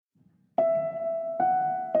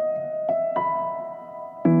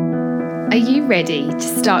Are you ready to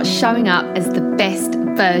start showing up as the best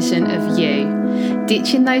version of you?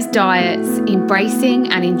 Ditching those diets, embracing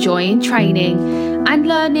and enjoying training, and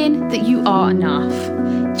learning that you are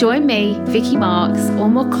enough. Join me, Vicky Marks, or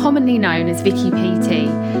more commonly known as Vicky PT,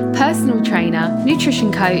 personal trainer,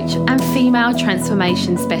 nutrition coach, and female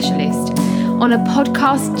transformation specialist, on a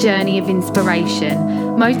podcast journey of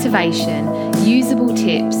inspiration, motivation, usable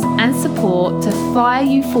tips and support to fire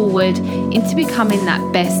you forward into becoming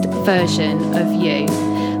that best version of you,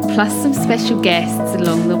 plus some special guests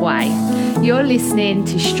along the way. You're listening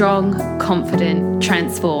to Strong, Confident,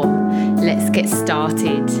 Transform. Let's get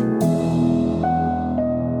started.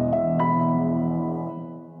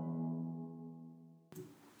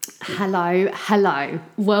 Hello.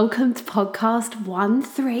 Welcome to podcast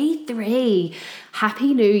 133.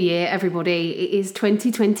 Happy New Year, everybody. It is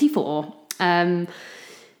 2024.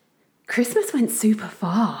 Christmas went super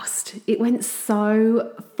fast. It went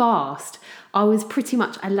so fast. I was pretty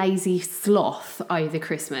much a lazy sloth over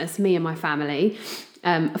Christmas, me and my family.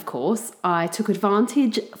 Of course, I took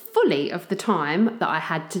advantage fully of the time that I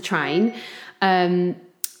had to train,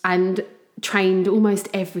 and trained almost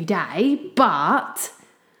every day. But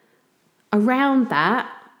around that,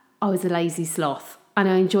 I was a lazy sloth and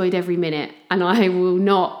I enjoyed every minute, and I will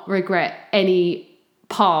not regret any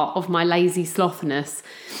part of my lazy slothness,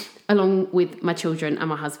 along with my children and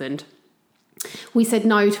my husband. We said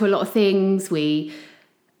no to a lot of things. We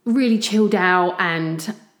really chilled out,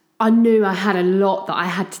 and I knew I had a lot that I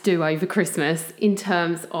had to do over Christmas in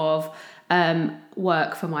terms of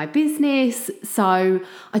work for my business. So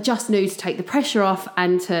I just knew to take the pressure off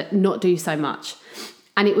and to not do so much.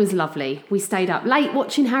 And it was lovely. We stayed up late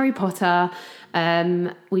watching Harry Potter.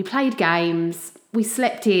 We played games. We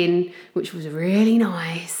slept in, which was really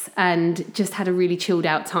nice, and just had a really chilled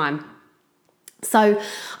out time. So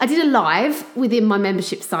I did a live within my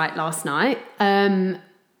membership site last night,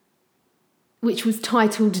 which was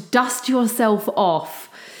titled Dust Yourself Off,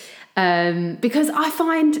 because I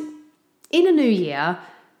find in a new year,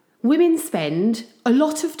 women spend a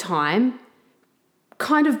lot of time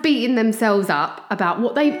kind of beating themselves up about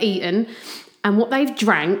what they've eaten and what they've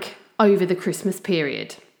drank over the Christmas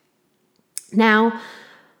period. Now,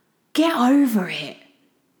 get over it.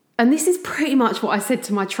 And this is pretty much what I said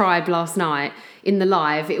to my tribe last night in the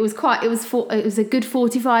live. It was a good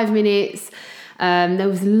 45 minutes. There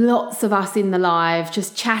was lots of us in the live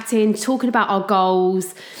just chatting, talking about our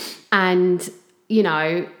goals. And, you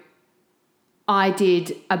know, I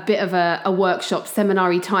did a bit of a workshop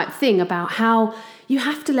seminary type thing about how you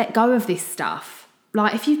have to let go of this stuff.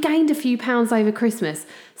 Like, if you've gained a few pounds over Christmas,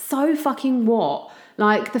 so fucking what?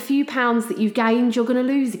 Like, the few pounds that you've gained, you're going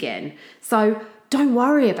to lose again. So don't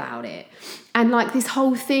worry about it. And like this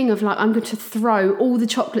whole thing of like, I'm going to throw all the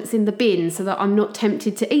chocolates in the bin so that I'm not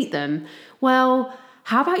tempted to eat them. Well,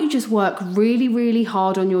 how about you just work really, really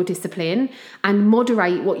hard on your discipline and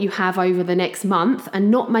moderate what you have over the next month and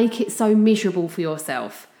not make it so miserable for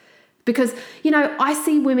yourself? Because, you know, I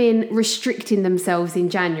see women restricting themselves in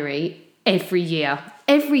January every year.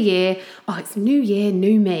 Oh, it's new year,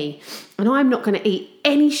 new me. And I'm not going to eat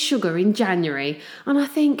any sugar in January. And I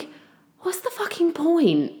think, what's the fucking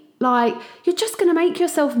point? Like, you're just going to make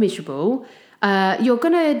yourself miserable. You're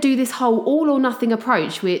going to do this whole all or nothing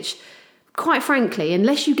approach, which, quite frankly,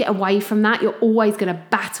 unless you get away from that, you're always going to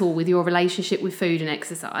battle with your relationship with food and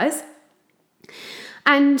exercise.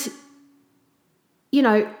 And, you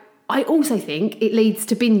know, I also think it leads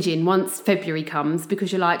to binging once February comes,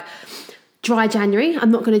 because you're like, dry January,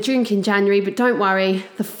 I'm not going to drink in January, but don't worry,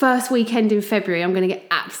 the first weekend in February, I'm going to get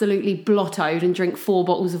absolutely blottoed and drink 4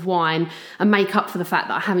 bottles of wine and make up for the fact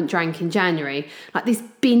that I haven't drank in January. Like this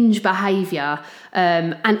binge behaviour.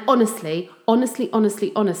 And honestly,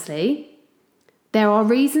 there are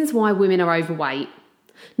reasons why women are overweight.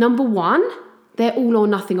 Number one, their all or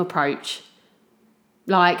nothing approach.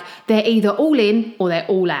 Like, they're either all in or they're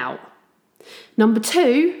all out. Number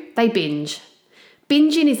two, they binge.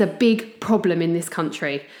 Binging is a big problem in this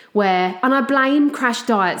country and I blame crash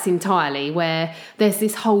diets entirely, where there's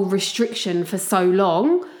this whole restriction for so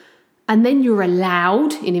long, and then you're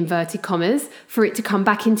allowed, in inverted commas, for it to come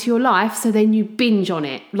back into your life. So then you binge on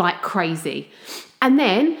it like crazy. And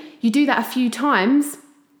then you do that a few times,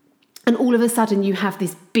 and all of a sudden you have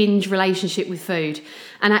this binge relationship with food,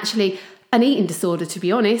 and actually an eating disorder, to be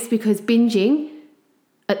honest, because binging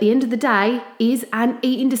at the end of the day is an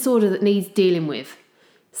eating disorder that needs dealing with.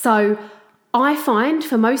 So I find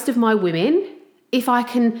for most of my women, if I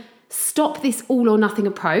can stop this all or nothing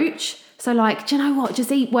approach, so like, do you know what,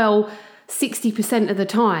 just eat well 60% of the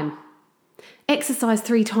time, exercise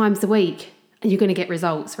 3 times a week, and you're going to get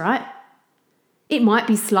results, right? It might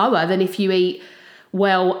be slower than if you eat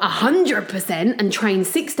well 100% and train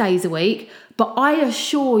 6 days a week, but I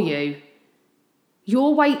assure you,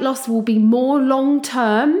 your weight loss will be more long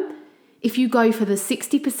term if you go for the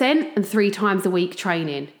 60% and 3 times a week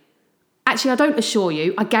training. Actually, I don't assure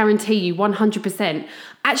you, I guarantee you 100%.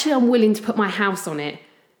 Actually, I'm willing to put my house on it.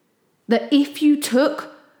 That if you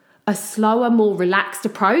took a slower, more relaxed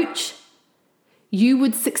approach, you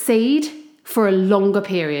would succeed for a longer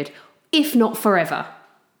period, if not forever.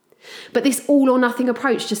 But this all or nothing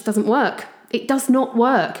approach just doesn't work. It does not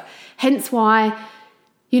work. Hence why,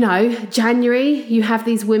 January, you have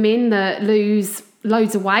these women that lose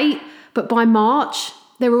loads of weight, but by March,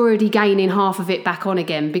 they're already gaining half of it back on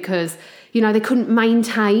again because, they couldn't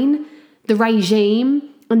maintain the regime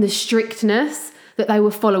and the strictness that they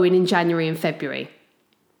were following in January and February.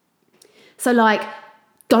 So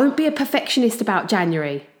don't be a perfectionist about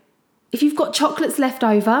January. If you've got chocolates left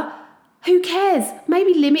over, who cares?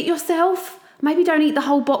 Maybe limit yourself. Maybe don't eat the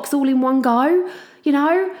whole box all in one go,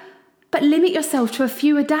 but limit yourself to a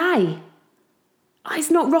few a day.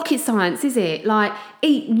 It's not rocket science, is it?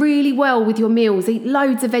 Eat really well with your meals, eat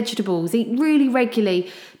loads of vegetables, eat really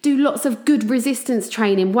regularly, do lots of good resistance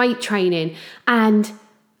training, weight training, and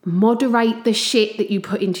moderate the shit that you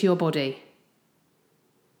put into your body.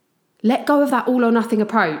 Let go of that all or nothing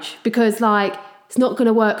approach because it's not going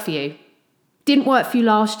to work for you. Didn't work for you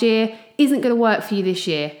last year, isn't going to work for you this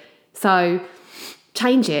year. So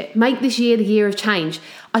change it. Make this year the year of change.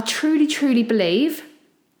 I truly, truly believe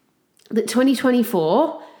that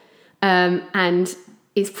 2024, and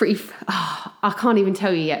it's pretty, I can't even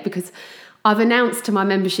tell you yet because I've announced to my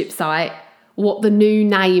membership site what the new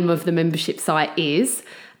name of the membership site is.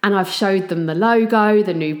 And I've showed them the logo,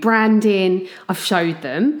 the new branding, I've showed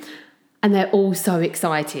them. And they're all so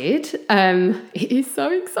excited. It is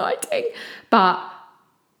so exciting. But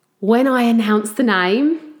when I announce the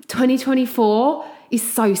name, 2024 is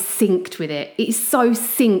so synced with it. It is so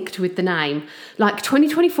synced with the name.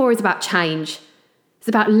 2024 is about change. It's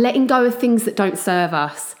about letting go of things that don't serve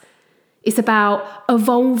us. It's about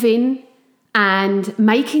evolving and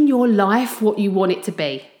making your life what you want it to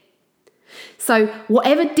be. So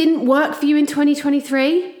whatever didn't work for you in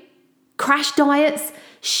 2023, crash diets,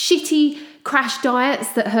 shitty crash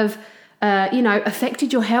diets that have,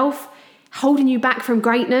 affected your health, holding you back from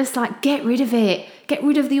greatness, get rid of it. Get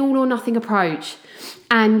rid of the all or nothing approach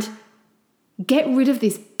and get rid of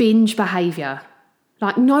this binge behavior.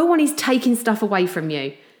 No one is taking stuff away from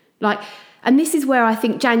you. And this is where I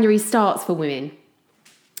think January starts for women,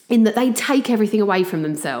 in that they take everything away from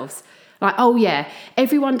themselves. Oh yeah,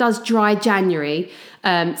 everyone does dry January,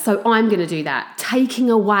 so I'm going to do that, taking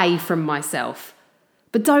away from myself.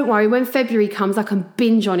 But don't worry, when February comes, I can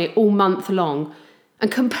binge on it all month long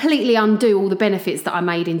and completely undo all the benefits that I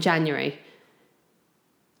made in January.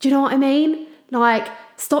 Do you know what I mean?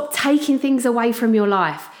 Stop taking things away from your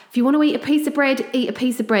life. If you want to eat a piece of bread, eat a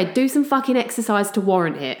piece of bread. Do some fucking exercise to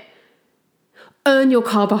warrant it. Earn your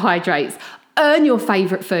carbohydrates. Earn your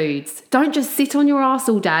favourite foods. Don't just sit on your ass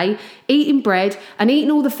all day, eating bread and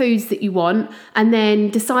eating all the foods that you want and then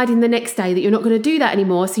deciding the next day that you're not going to do that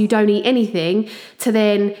anymore so you don't eat anything, to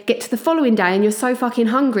then get to the following day and you're so fucking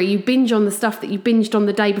hungry you binge on the stuff that you binged on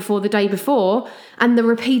the day before, and the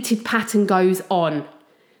repeated pattern goes on.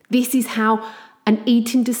 This is how an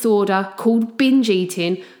eating disorder called binge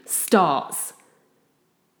eating starts.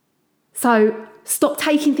 So stop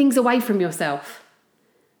taking things away from yourself.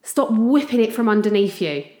 Stop whipping it from underneath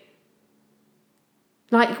you.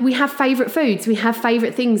 We have favourite foods. We have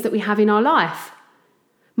favourite things that we have in our life.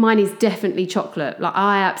 Mine is definitely chocolate.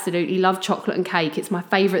 I absolutely love chocolate and cake. It's my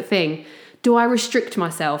favourite thing. Do I restrict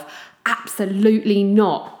myself? Absolutely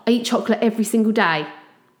not. I eat chocolate every single day.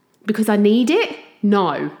 Because I need it?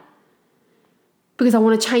 No. Because I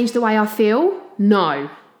want to change the way I feel? No.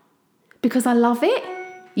 Because I love it?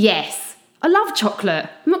 Yes. I love chocolate.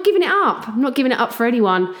 I'm not giving it up. I'm not giving it up for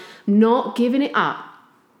anyone. I'm not giving it up.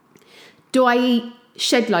 Do I eat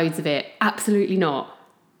shed loads of it? Absolutely not.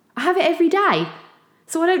 I have it every day.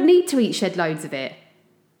 So I don't need to eat shed loads of it.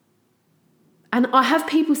 And I have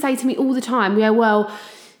people say to me all the time, yeah, well,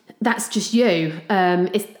 that's just you.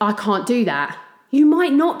 I can't do that. You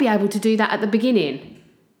might not be able to do that at the beginning,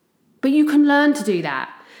 but you can learn to do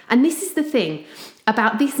that. And this is the thing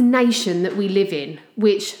about this nation that we live in,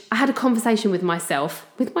 which I had a conversation with myself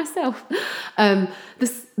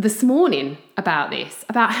this morning about this,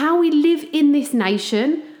 about how we live in this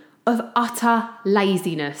nation of utter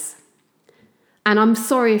laziness. And I'm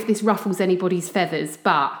sorry if this ruffles anybody's feathers,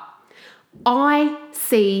 but I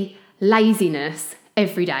see laziness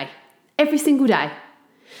every day, every single day.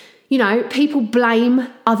 People blame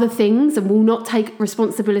other things and will not take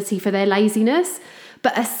responsibility for their laziness,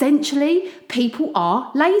 but essentially people are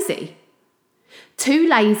lazy. Too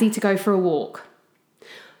lazy to go for a walk.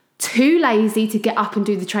 Too lazy to get up and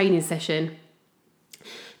do the training session.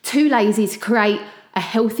 Too lazy to create a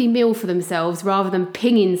healthy meal for themselves rather than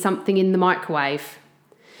pinging something in the microwave.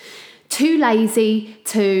 Too lazy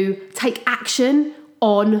to take action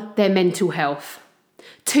on their mental health.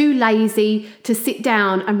 Too lazy to sit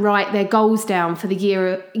down and write their goals down for the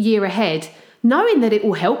year ahead, knowing that it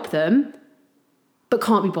will help them, but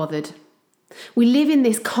can't be bothered. We live in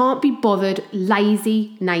this can't be bothered,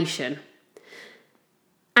 lazy nation.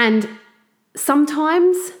 And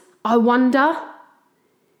sometimes I wonder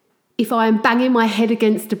if I am banging my head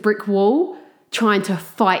against a brick wall trying to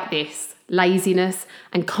fight this laziness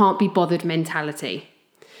and can't be bothered mentality.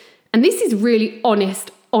 And this is really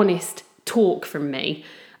honest talk from me.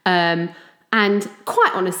 And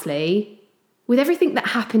quite honestly, with everything that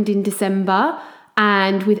happened in December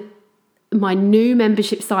and with my new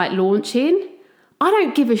membership site launching, I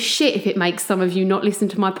don't give a shit if it makes some of you not listen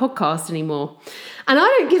to my podcast anymore. And I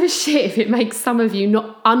don't give a shit if it makes some of you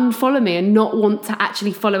not unfollow me and not want to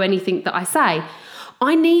actually follow anything that I say.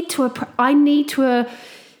 I need to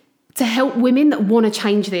help women that want to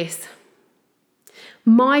change this.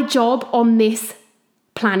 My job on this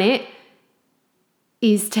planet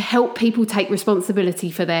is to help people take responsibility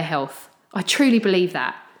for their health. I truly believe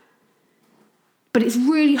that. But it's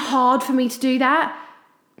really hard for me to do that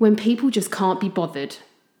when people just can't be bothered.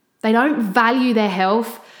 They don't value their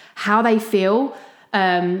health, how they feel,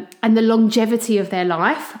 and the longevity of their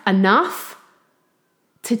life enough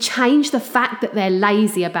to change the fact that they're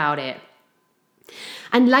lazy about it.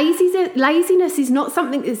 And laziness is not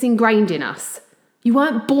something that's ingrained in us. You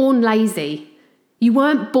weren't born lazy. You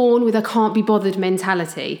weren't born with a can't be bothered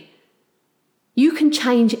mentality. You can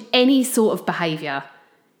change any sort of behaviour.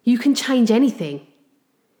 You can change anything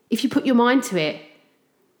if you put your mind to it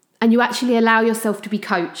and you actually allow yourself to be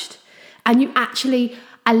coached and you actually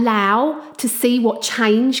allow to see what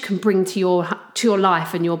change can bring to your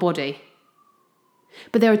life and your body.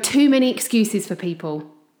 But there are too many excuses for people.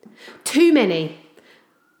 Too many.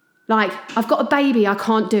 Like, I've got a baby, I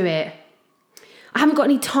can't do it. I haven't got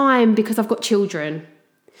any time because I've got children.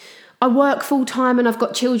 I work full time and I've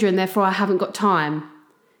got children, therefore I haven't got time.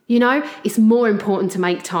 It's more important to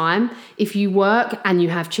make time if you work and you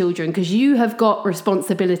have children because you have got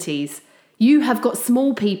responsibilities. You have got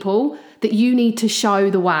small people that you need to show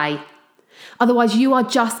the way. Otherwise, you are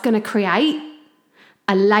just going to create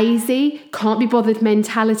a lazy, can't be bothered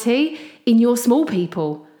mentality in your small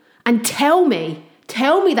people. And tell me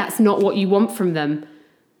that's not what you want from them.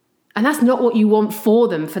 And that's not what you want for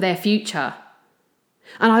them, for their future.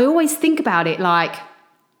 And I always think about it like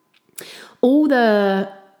all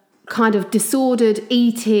the kind of disordered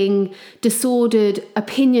eating, disordered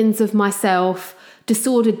opinions of myself,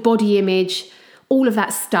 disordered body image, all of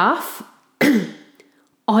that stuff.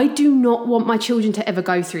 I do not want my children to ever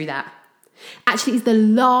go through that. Actually, it's the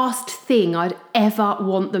last thing I'd ever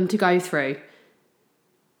want them to go through.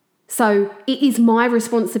 So it is my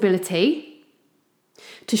responsibility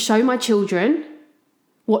to show my children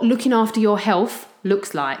what looking after your health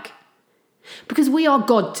looks like. Because we are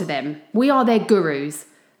God to them. We are their gurus.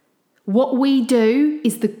 What we do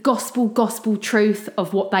is the gospel truth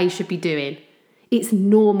of what they should be doing. It's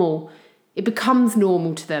normal. It becomes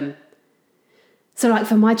normal to them. So like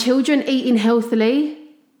for my children, eating healthily,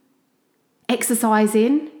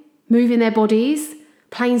 exercising, moving their bodies,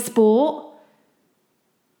 playing sport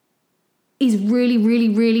is really, really,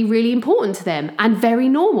 really, really important to them and very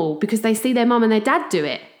normal because they see their mum and their dad do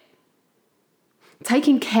it.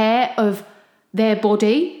 Taking care of their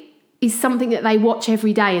body is something that they watch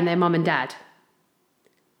every day in their mum and dad.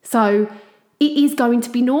 So it is going to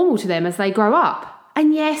be normal to them as they grow up.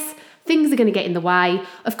 And yes, things are going to get in the way.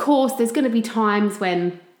 Of course, there's going to be times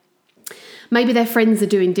when maybe their friends are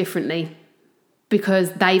doing differently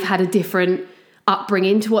because they've had a different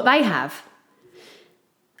upbringing to what they have.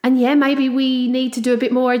 And yeah, maybe we need to do a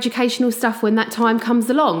bit more educational stuff when that time comes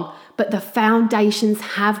along. But the foundations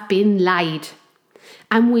have been laid.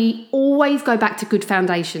 And we always go back to good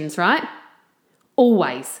foundations, right?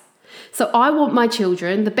 Always. So I want my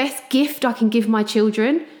children, the best gift I can give my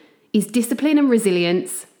children is discipline and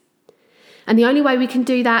resilience. And the only way we can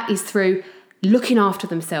do that is through looking after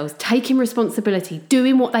themselves, taking responsibility,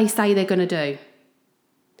 doing what they say they're going to do.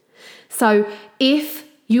 So if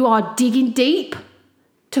you are digging deep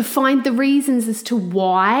to find the reasons as to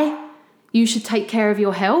why you should take care of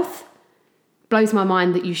your health, blows my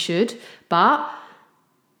mind that you should, but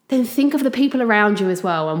then think of the people around you as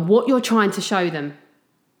well and what you're trying to show them.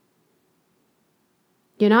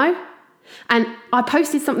 you know? And I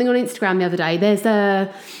posted something on Instagram the other day. There's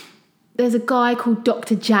a guy called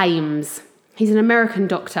Dr. James. He's an American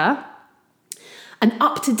doctor, an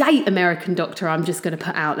up-to-date American doctor, I'm just going to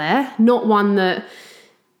put out there, not one that,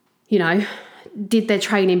 you know, did their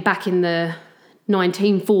training back in the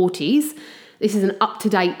 1940s. This is an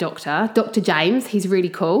up-to-date doctor, Dr. James. He's really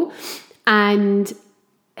cool. And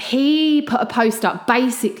he put a post up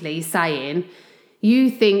basically saying,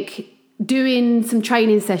 you think doing some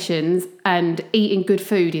training sessions and eating good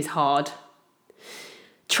food is hard.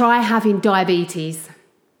 Try having diabetes.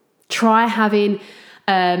 Try having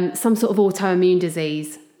some sort of autoimmune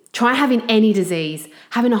disease. Try having any disease,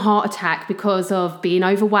 having a heart attack because of being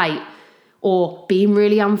overweight or being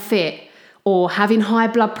really unfit or having high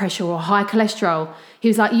blood pressure or high cholesterol. He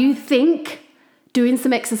was like, you think doing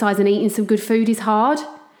some exercise and eating some good food is hard?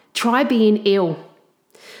 Try being ill.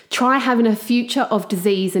 Try having a future of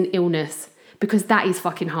disease and illness, because that is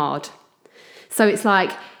fucking hard. So it's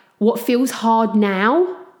like, what feels hard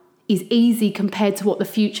now is easy compared to what the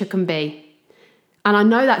future can be. And I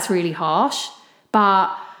know that's really harsh,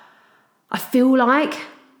 but I feel like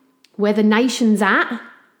where the nation's at,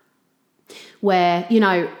 where, you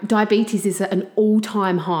know, diabetes is at an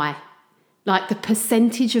all-time high. Like the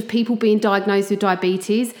percentage of people being diagnosed with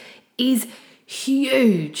diabetes is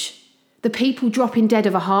huge. The people dropping dead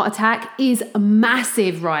of a heart attack is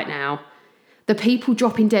massive right now. The people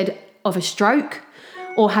dropping dead of a stroke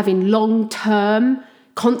or having long-term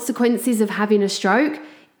consequences of having a stroke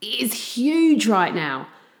is huge right now.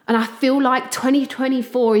 And I feel like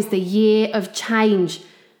 2024 is the year of change.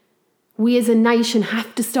 We as a nation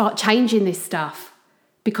have to start changing this stuff,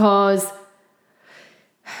 because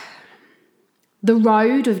the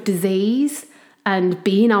road of disease and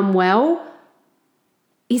being unwell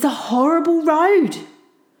is a horrible road.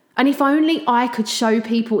 And if only I could show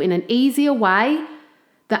people in an easier way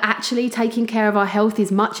that actually taking care of our health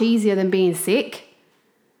is much easier than being sick,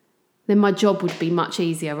 then my job would be much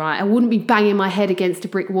easier, right? I wouldn't be banging my head against a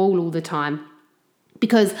brick wall all the time.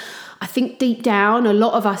 Because I think deep down, a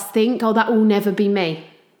lot of us think, oh, that will never be me.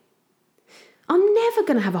 I'm never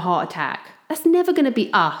going to have a heart attack. That's never going to be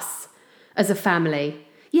us as a family.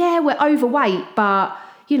 Yeah, we're overweight, but,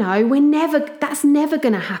 you know, that's never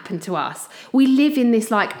going to happen to us. We live in this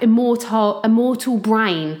like immortal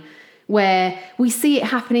brain where we see it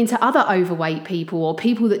happening to other overweight people or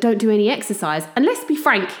people that don't do any exercise. And let's be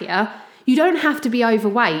frank here, you don't have to be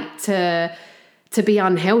overweight to be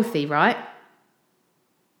unhealthy, right?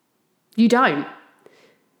 You don't.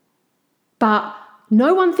 But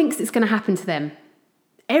no one thinks it's going to happen to them.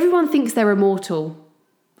 Everyone thinks they're immortal,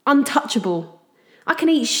 untouchable. I can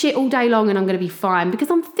eat shit all day long and I'm going to be fine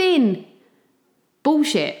because I'm thin.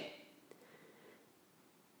 Bullshit.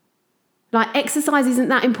 Like, exercise isn't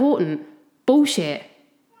that important. Bullshit.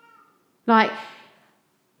 Like,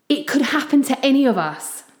 it could happen to any of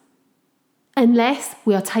us unless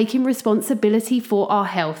we are taking responsibility for our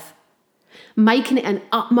health, making it an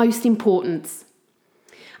utmost importance.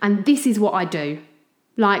 And this is what I do.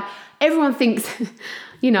 Like, everyone thinks,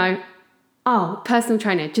 you know, oh, personal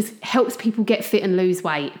trainer just helps people get fit and lose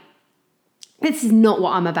weight. This is not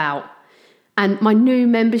what I'm about. And my new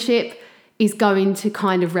membership is going to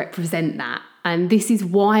kind of represent that. And this is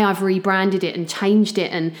why I've rebranded it and changed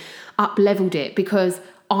it and up-leveled it, because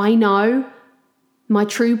I know my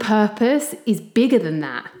true purpose is bigger than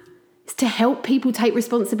that. It's to help people take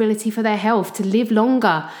responsibility for their health, to live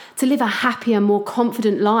longer, to live a happier, more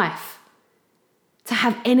confident life, to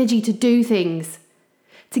have energy to do things,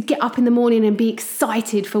 to get up in the morning and be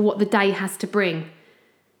excited for what the day has to bring.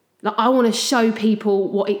 Like, I want to show people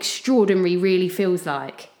what extraordinary really feels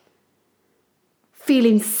like.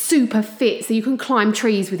 Feeling super fit so you can climb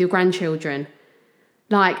trees with your grandchildren.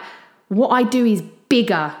 Like, what I do is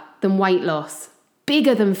bigger than weight loss,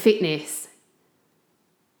 bigger than fitness.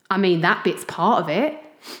 I mean, that bit's part of it.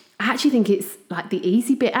 I actually think it's like the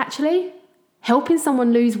easy bit, actually. Helping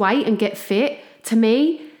someone lose weight and get fit, to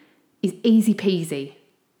me, is easy peasy.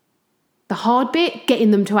 The hard bit,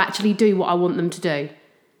 getting them to actually do what I want them to do.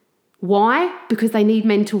 Why? Because they need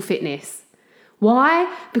mental fitness.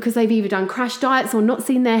 Why? Because they've either done crash diets or not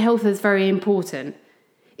seen their health as very important.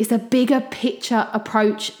 It's a bigger picture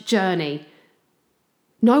approach journey.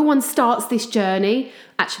 No one starts this journey.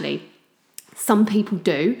 Actually, some people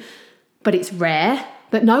do, but it's rare.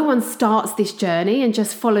 But no one starts this journey and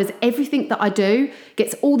just follows everything that I do,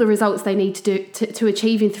 gets all the results they need to do to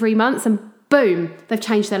achieve in 3 months, and boom, they've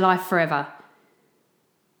changed their life forever.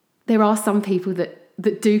 There are some people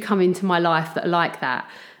that do come into my life that are like that,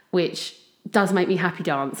 which does make me happy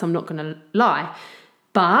dance, I'm not going to lie.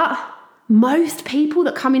 But most people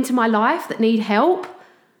that come into my life that need help,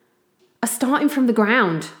 are starting from the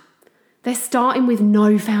ground. They're starting with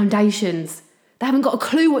no foundations. They haven't got a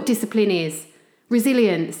clue what discipline is,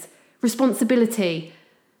 resilience, responsibility.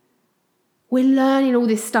 We're learning all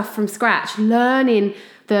this stuff from scratch, learning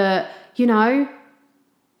that,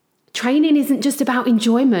 training isn't just about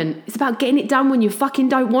enjoyment. It's about getting it done when you fucking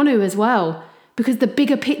don't want to as well, because the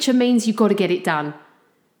bigger picture means you've got to get it done.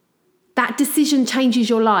 That decision changes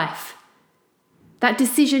your life. That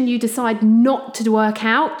decision you decide not to work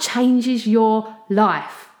out changes your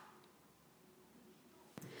life.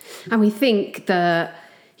 And we think that,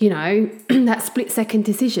 that split-second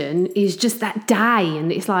decision is just that day,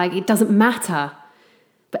 and it's like it doesn't matter.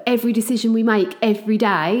 But every decision we make every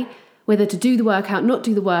day, whether to do the workout, not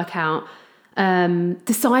do the workout,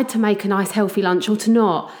 decide to make a nice healthy lunch or to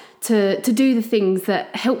not, to do the things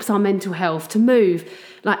that helps our mental health, to move,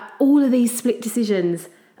 like all of these split decisions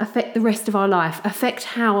affect the rest of our life, affect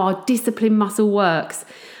how our discipline muscle works,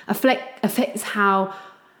 affects how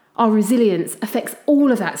our resilience, affects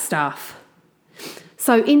all of that stuff.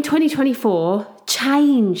 So in 2024,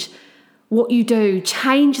 change what you do,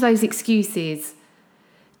 change those excuses,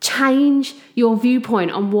 change your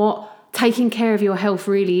viewpoint on what taking care of your health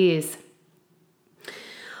really is.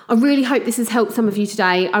 I really hope this has helped some of you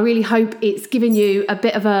today. I really hope it's given you a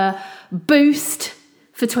bit of a boost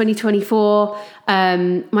for 2024.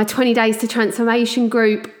 My 20 Days to Transformation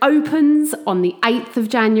group opens on the 8th of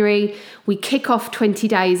January. We kick off 20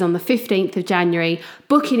 days on the 15th of January.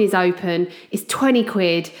 Booking is open. It's 20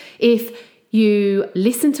 quid. If you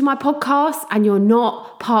listen to my podcast and you're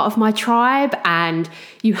not part of my tribe and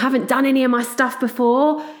you haven't done any of my stuff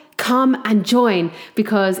before, come and join,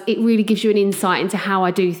 because it really gives you an insight into how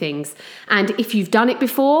I do things. And if you've done it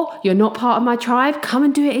before, you're not part of my tribe, come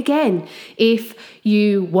and do it again. If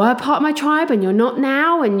you were part of my tribe and you're not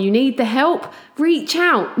now and you need the help, reach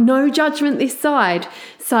out. No judgment this side.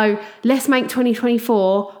 So let's make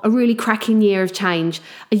 2024 a really cracking year of change,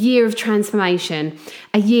 a year of transformation,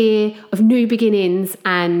 a year of new beginnings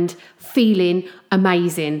and feeling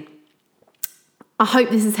amazing. I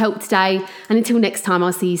hope this has helped today, and until next time,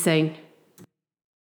 I'll see you soon.